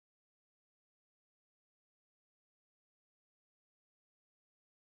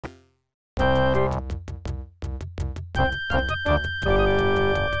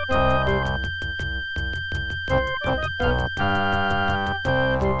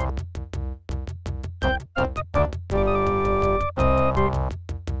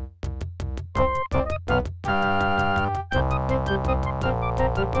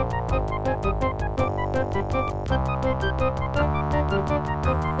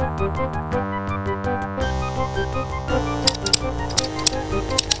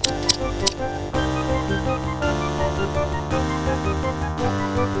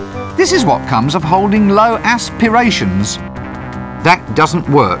This is what comes of holding low aspirations. That doesn't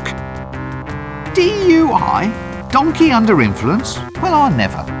work. DUI? Donkey under influence? Well, I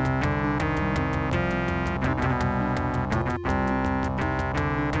never.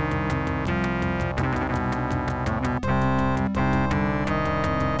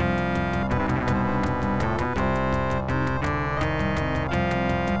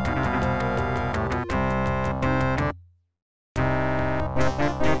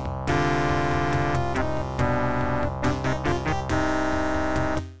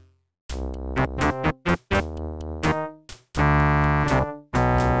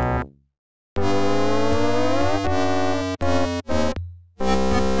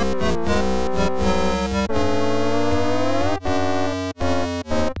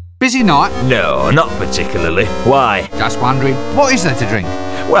 Busy night? No, not particularly. Why? Just wondering, what is there to drink?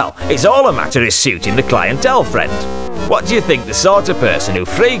 Well, it's all a matter of suiting the clientele, friend. What do you think the sort of person who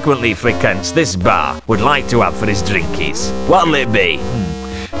frequently frequents this bar would like to have for his drinkies? What'll it be?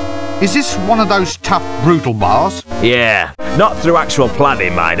 Is this one of those tough, brutal bars? Yeah, not through actual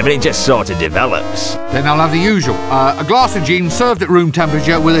planning, mind. I mean, it just sort of develops. Then I'll have the usual. A glass of gin served at room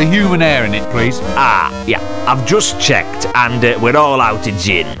temperature with a human air in it, please. Ah, yeah, I've just checked and we're all out of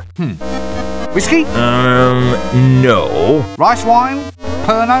gin. Whiskey? No. Rice wine?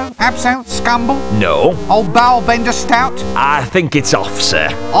 Pernod? Absinthe? Scumble? No. Old Barrel Bender Stout? I think it's off, sir.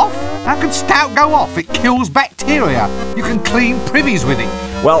 Off? How can stout go off? It kills bacteria. You can clean privies with it.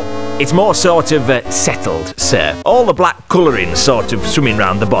 Well, it's more sort of settled, sir. All the black colouring sort of swimming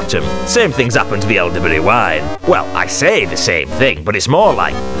round the bottom. Same thing's happened to the elderberry wine. Well, I say the same thing, but it's more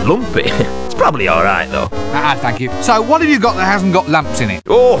like lumpy. It's probably all right, though. Thank you. So what have you got that hasn't got lumps in it?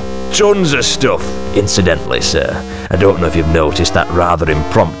 Oh, tons of stuff. Incidentally, sir, I don't know if you've noticed that rather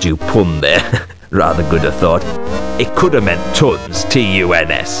impromptu pun there. Rather good, I thought. It could have meant tons,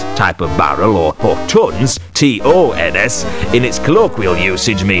 T-U-N-S, type of barrel, or tons, T-O-N-S, in its colloquial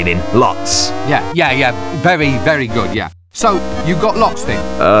usage meaning lots. Yeah. Very, very good, yeah. So, you got lots then?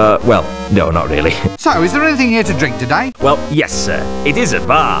 Well, no, not really. So, is there anything here to drink today? Well, yes, sir. It is a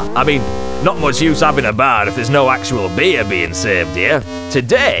bar. I mean, not much use having a bar if there's no actual beer being served here.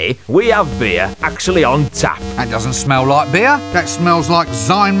 Today, we have beer actually on tap. That doesn't smell like beer. That smells like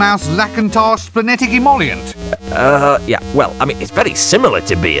Zynmouse Lacantar Splenetic Emollient. Yeah, well, I mean, it's very similar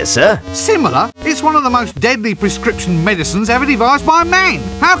to beer, sir. Similar? It's one of the most deadly prescription medicines ever devised by man.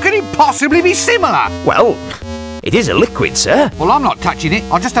 How can it possibly be similar? Well, it is a liquid, sir. Well, I'm not touching it.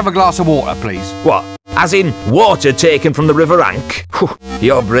 I'll just have a glass of water, please. What? As in water taken from the River Ank?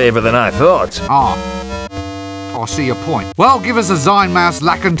 You're braver than I thought. I see your point. Well, give us a Zynmouse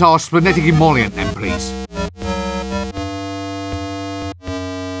Lacantar Splenetic Emollient then, please.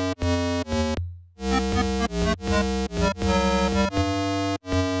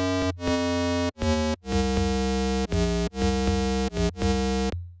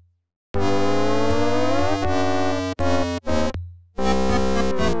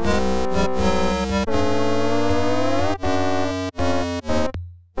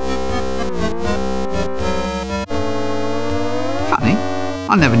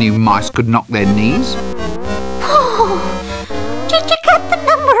 I never knew mice could knock their knees. Oh, did you get the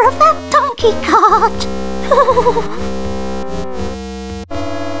number of that donkey cart?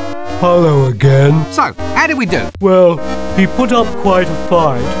 Hello again. So, how did we do? Well, he put up quite a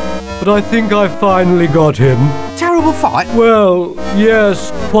fight, but I think I finally got him. Terrible fight? Well,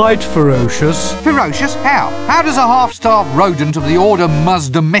 yes, quite ferocious. Ferocious? How? How does a half-starved rodent of the order Mus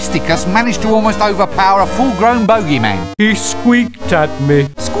Domesticus manage to almost overpower a full-grown bogeyman? He squeaked at me.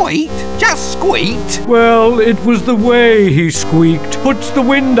 Squeaked? Just squeaked? Well, it was the way he squeaked. Puts the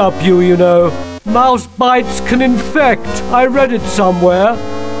wind up you know. Mouse bites can infect. I read it somewhere.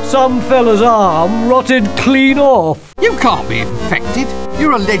 Some fella's arm rotted clean off. You can't be infected.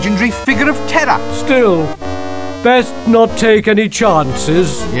 You're a legendary figure of terror. Still, best not take any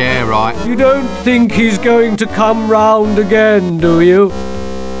chances. Yeah, right. You don't think he's going to come round again, do you?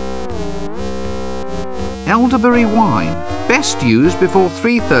 Elderberry wine. Best used before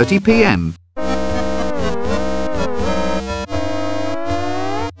 3:30 p.m.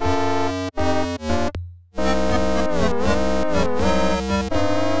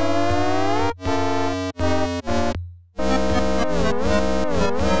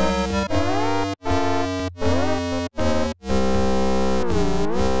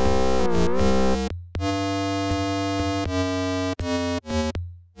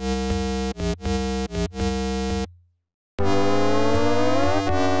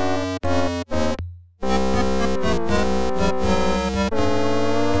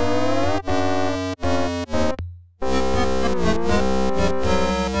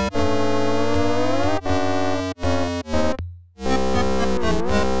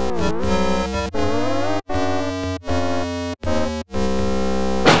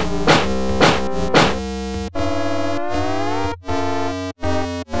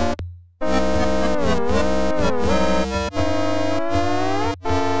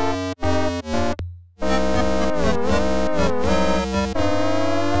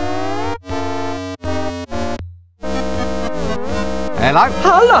 hello.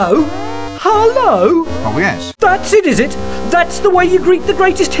 Hello? Hello? Oh, yes. That's it, is it? That's the way you greet the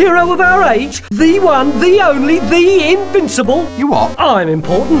greatest hero of our age? The one, the only, the invincible? You what? I'm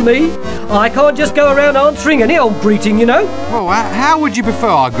important, me. I can't just go around answering any old greeting, you know. Well, how would you prefer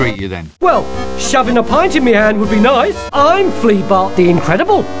I greet you then? Well, shoving a pint in my hand would be nice. I'm Fleabart the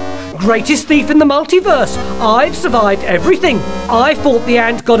Incredible. Greatest thief in the multiverse. I've survived everything. I fought the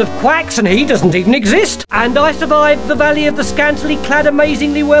ant god of quacks and he doesn't even exist. And I survived the valley of the scantily clad,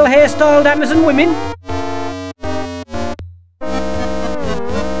 amazingly well hairstyled Amazon women.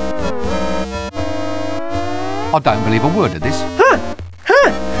 I don't believe a word of this.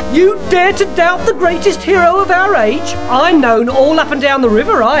 You dare to doubt the greatest hero of our age? I'm known all up and down the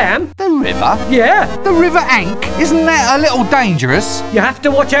river, I am. The river? Yeah. The River Ank? Isn't that a little dangerous? You have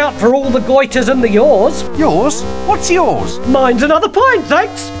to watch out for all the goiters and the yaws. Yours? What's yours? Mine's another pint,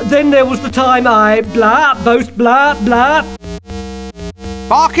 thanks. Then there was the time I boast blah.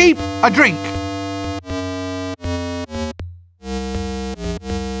 Barkeep, a drink.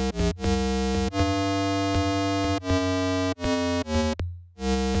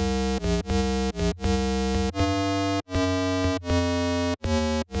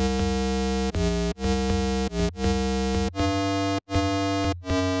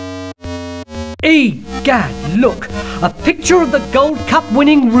 Egad, look! A picture of the Gold Cup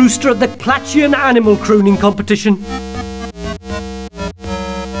winning rooster at the Pratchett animal crooning competition.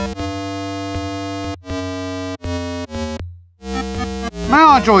 May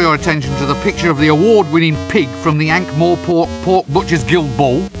I draw your attention to the picture of the award-winning pig from the Ankh-More Pork Butchers Guild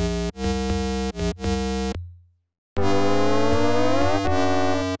Ball?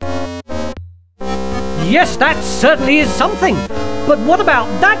 Yes, that certainly is something. But what about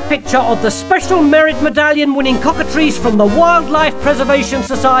that picture of the Special Merit Medallion winning cockatrice from the Wildlife Preservation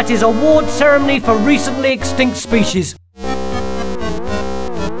Society's award ceremony for recently extinct species?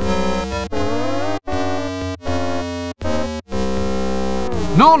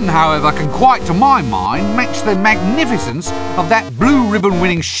 None, however, can quite, to my mind, match the magnificence of that blue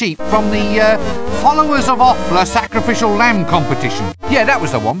ribbon-winning sheep from the Followers of Offler Sacrificial Lamb competition. Yeah, that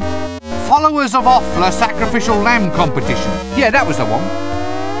was the one. Followers of Offler Sacrificial Lamb competition. Yeah, that was the one.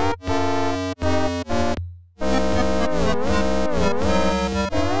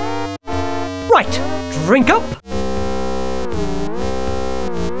 Right, drink up.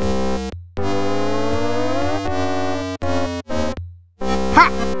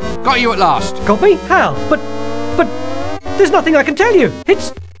 Ha! Got you at last. Got me? How? But there's nothing I can tell you.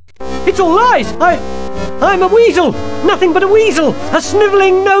 It's all lies. I'm a weasel. Nothing but a weasel. A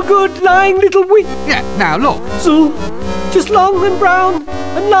snivelling, no good, lying little Yeah, now look. weasel. Just long and brown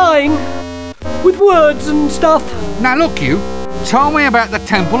and lying. With words and stuff. Now look, you. Tell me about the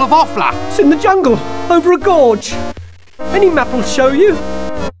Temple of Offler. It's in the jungle, over a gorge. Any map will show you.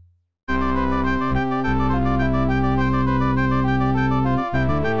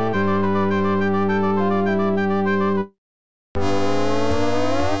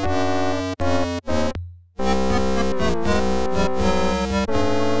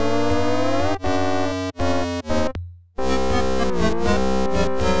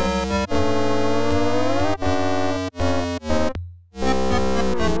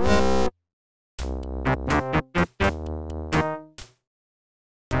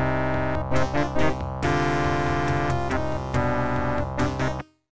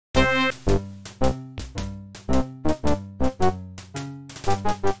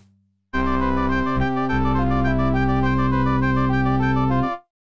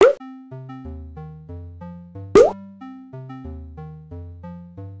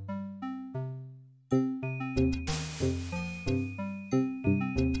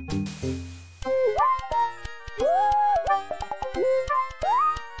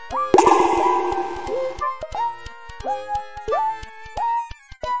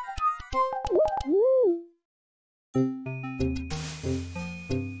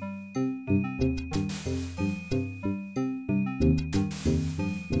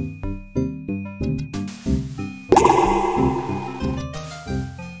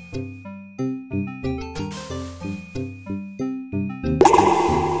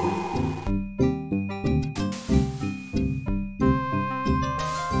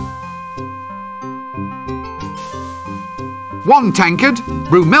 One tankard,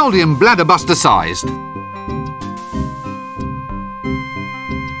 Brumeldian bladderbuster sized.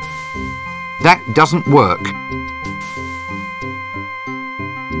 That doesn't work.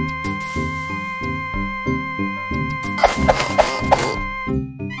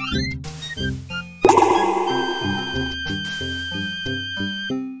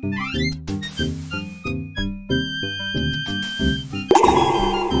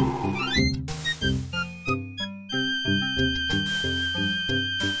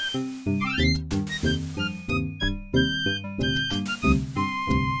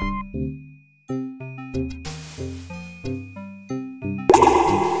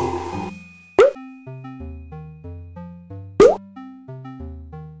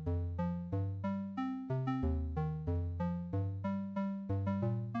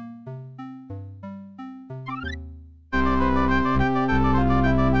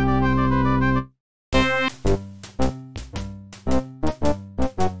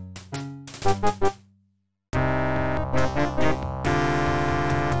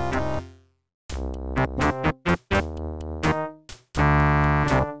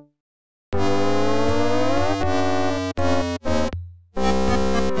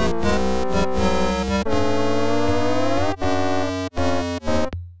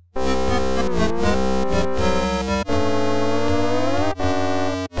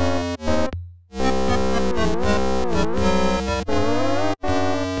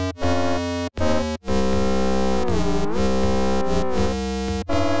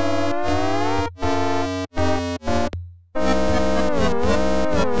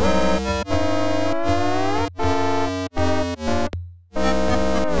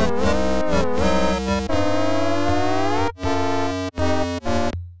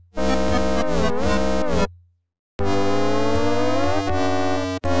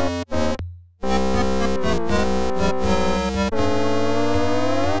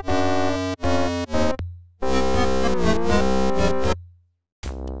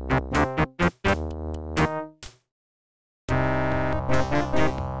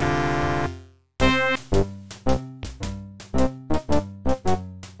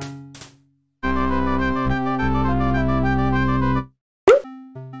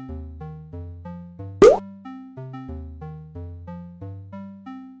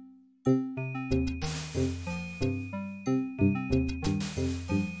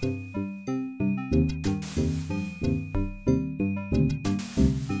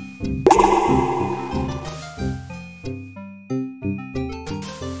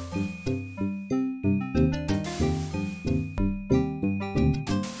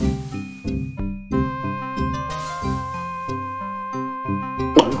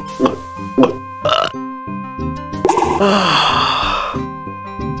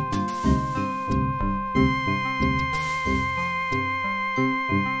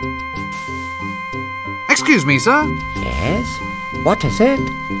 Excuse me, sir. Yes? What is it?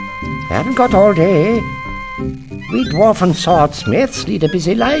 Haven't got all day. We dwarfen swordsmiths lead a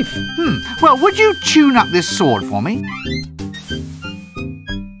busy life. Well, would you tune up this sword for me?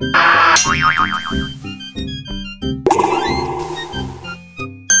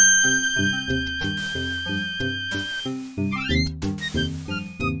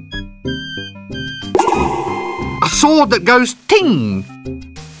 A sword that goes ting!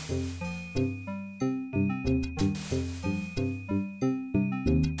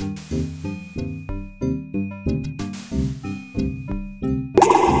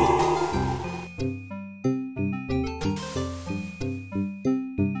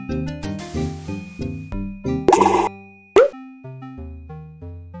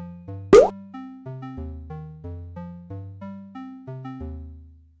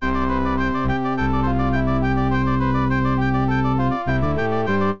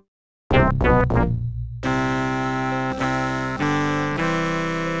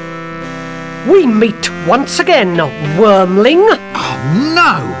 We meet once again, wormling. Oh,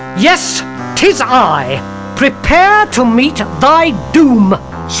 no! Yes, 'tis I. Prepare to meet thy doom.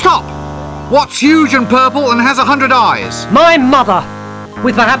 Stop! What's huge and purple and has 100 eyes? My mother,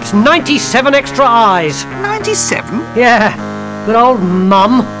 with perhaps 97 extra eyes. 97? Yeah, good old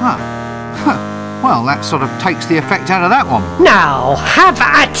mum. Well, that sort of takes the effect out of that one. Now, have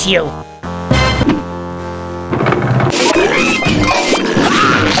at you.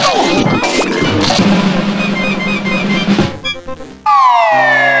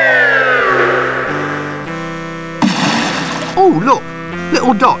 Oh, look!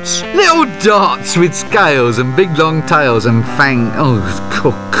 Little dots. Little dots with scales and big long tails and fang... Oh,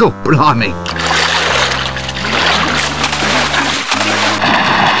 cool, blimey.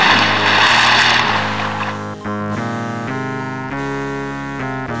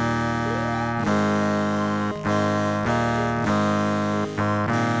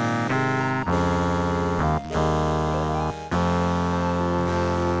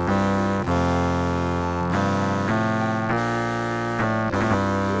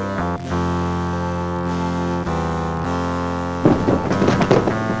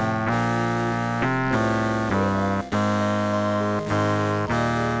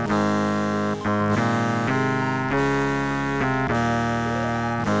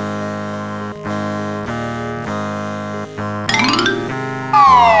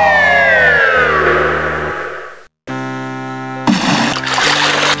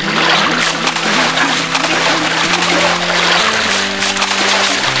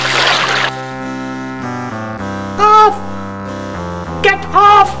 Get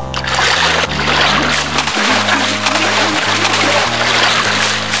off!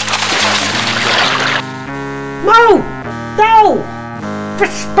 No! No!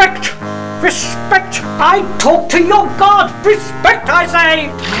 Respect! Respect! I talk to your God! Respect, I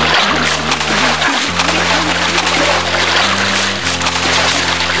say!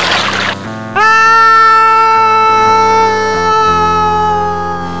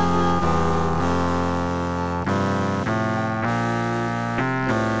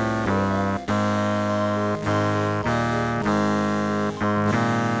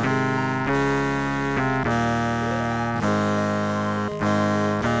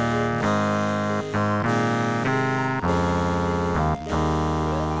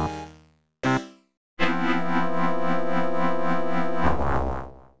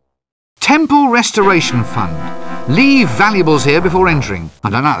 Temple Restoration Fund. Leave valuables here before entering. I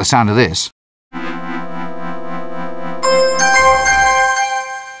don't like the sound of this.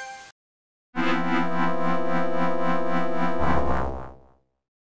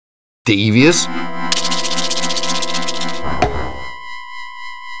 Devious.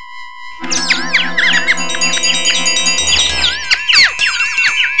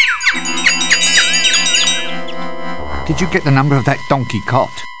 Did you get the number of that donkey cot?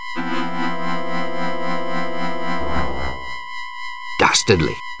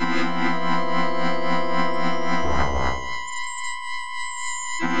 Dastardly.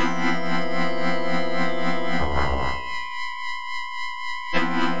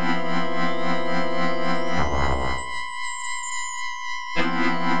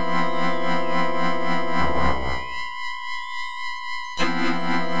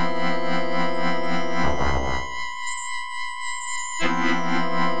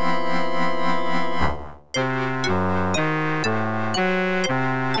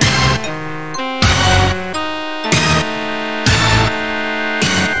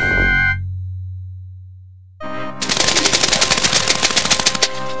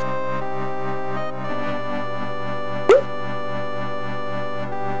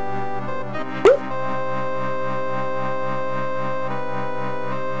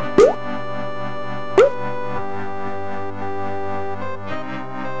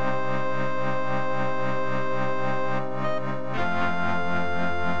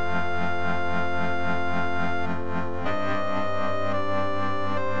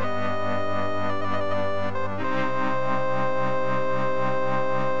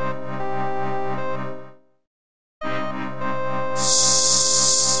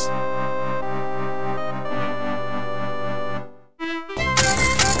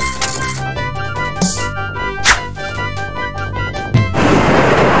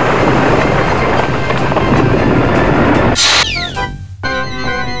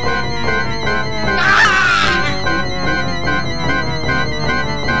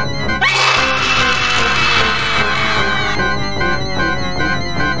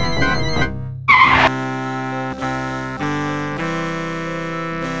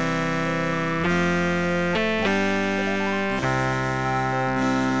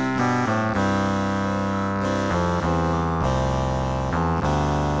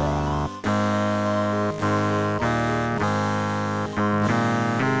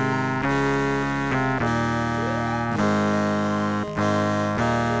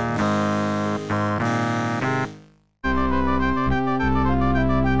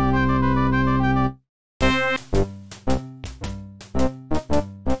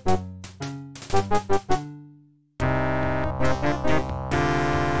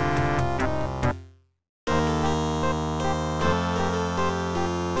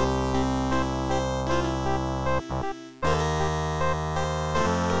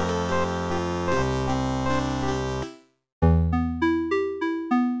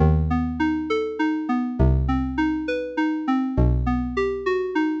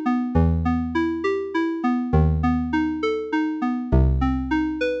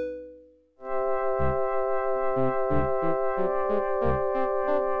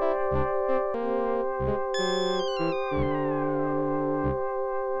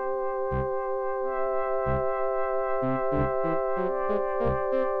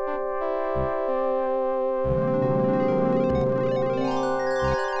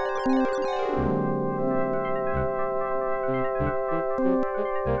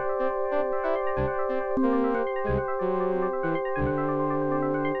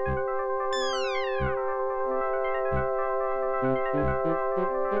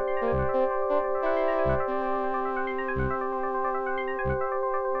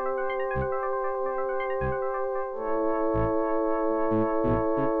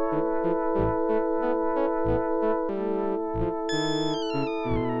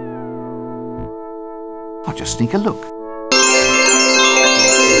 I'll just sneak a look.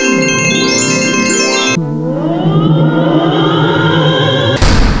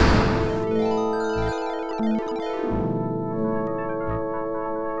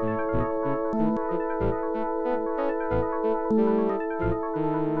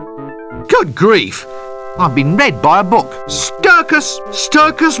 Good grief! I've been read by a book. Sturcus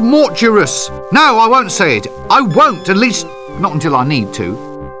Mortuarus. No, I won't say it. I won't, at least not until I need to.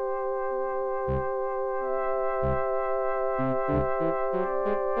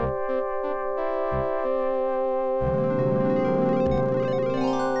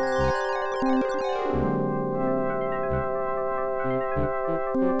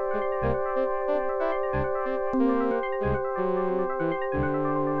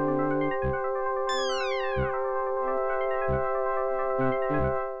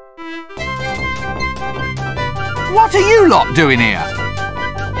 What are you lot doing here?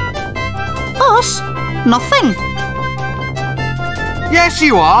 Us? Nothing. Yes,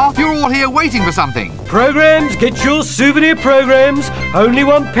 you are. You're all here waiting for something. Programs, get your souvenir programs. Only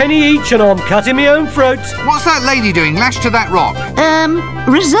 1 penny each and I'm cutting my own throat. What's that lady doing lashed to that rock?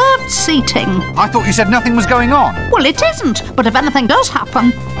 Reserved seating. I thought you said nothing was going on. Well, it isn't, but if anything does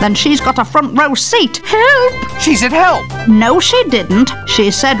happen, then she's got a front row seat. Help! She said help. No, she didn't.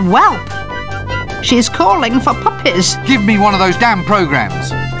 She said whelp. She's calling for puppies. Give me one of those damn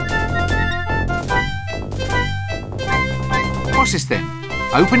programs. What's this then?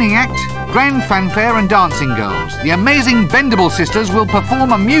 Opening act, grand fanfare and dancing girls. The amazing Bendable sisters will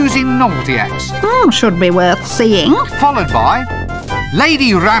perform amusing novelty acts. Should be worth seeing. Followed by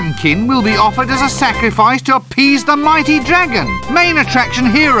Lady Ramkin will be offered as a sacrifice to appease the mighty dragon. Main attraction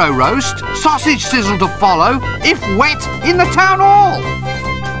hero roast, sausage sizzle to follow, if wet, in the town hall.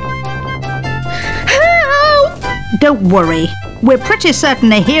 Don't worry. We're pretty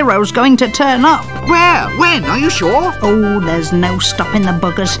certain a hero's going to turn up. Where? When? Are you sure? Oh, there's no stopping the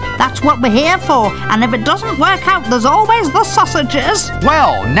buggers. That's what we're here for. And if it doesn't work out, there's always the sausages.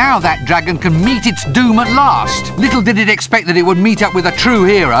 Well, now that dragon can meet its doom at last. Little did it expect that it would meet up with a true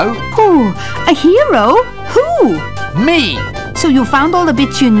hero. Who? A hero? Who? Me. So you found all the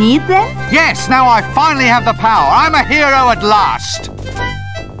bits you need then? Yes, now I finally have the power. I'm a hero at last.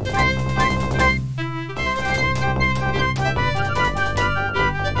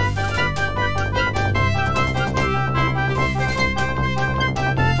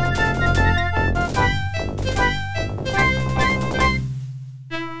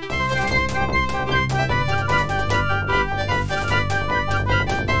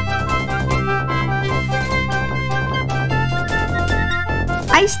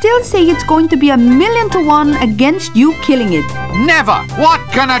 I still say it's going to be 1,000,000 to 1 against you killing it. Never! What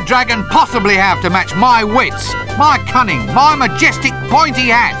can a dragon possibly have to match my wits, my cunning, my majestic pointy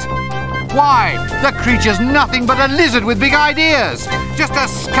hat? Why, the creature's nothing but a lizard with big ideas. Just a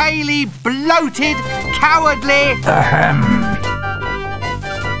scaly, bloated, cowardly...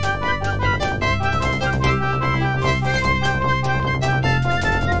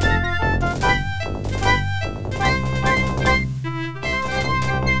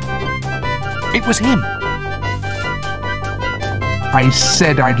 It was him. I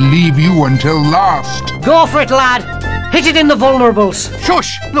said I'd leave you until last. Go for it, lad. Hit it in the vulnerables.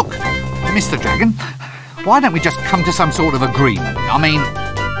 Shush! Look, Mr. Dragon, why don't we just come to some sort of agreement? I mean,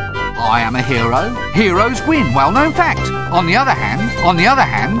 I am a hero. Heroes win, well-known fact. On the other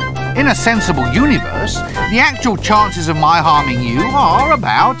hand, in a sensible universe, the actual chances of my harming you are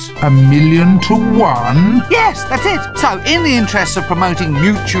about... 1,000,000 to 1? Yes, that's it. So, in the interests of promoting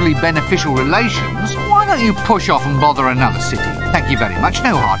mutually beneficial relations, why don't you push off and bother another city? Thank you very much.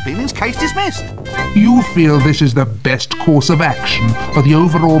 No hard feelings. Case dismissed. You feel this is the best course of action for the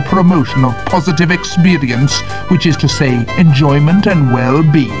overall promotion of positive experience, which is to say, enjoyment and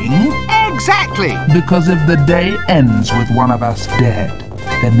well-being? Exactly. Because if the day ends with one of us dead,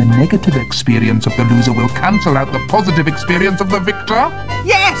 then the negative experience of the loser will cancel out the positive experience of the victor?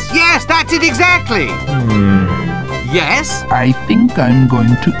 Yes, that's it exactly. Yes? I think I'm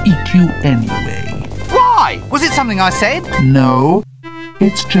going to eat you anyway. Why? Was it something I said? No,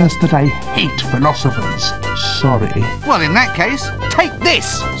 it's just that I hate philosophers. Sorry. Well, in that case, take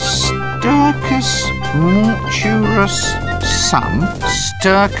this. Sturcus mortuarus sum.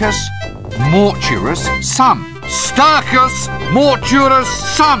 Sturcus mortuarus sum. Sturcus mortuarus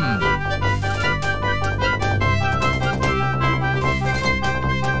sum.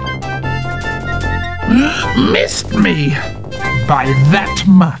 Missed me by that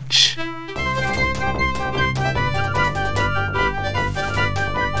much.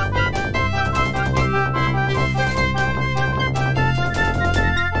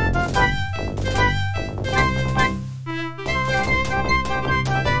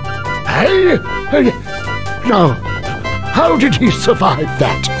 No. How did he survive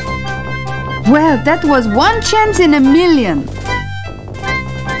that? Well, that was one chance in a million.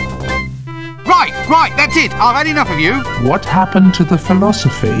 Right, that's it. I've had enough of you. What happened to the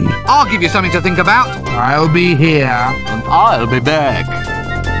philosophy? I'll give you something to think about. I'll be here. And I'll be back.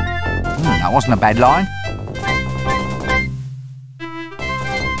 That wasn't a bad line.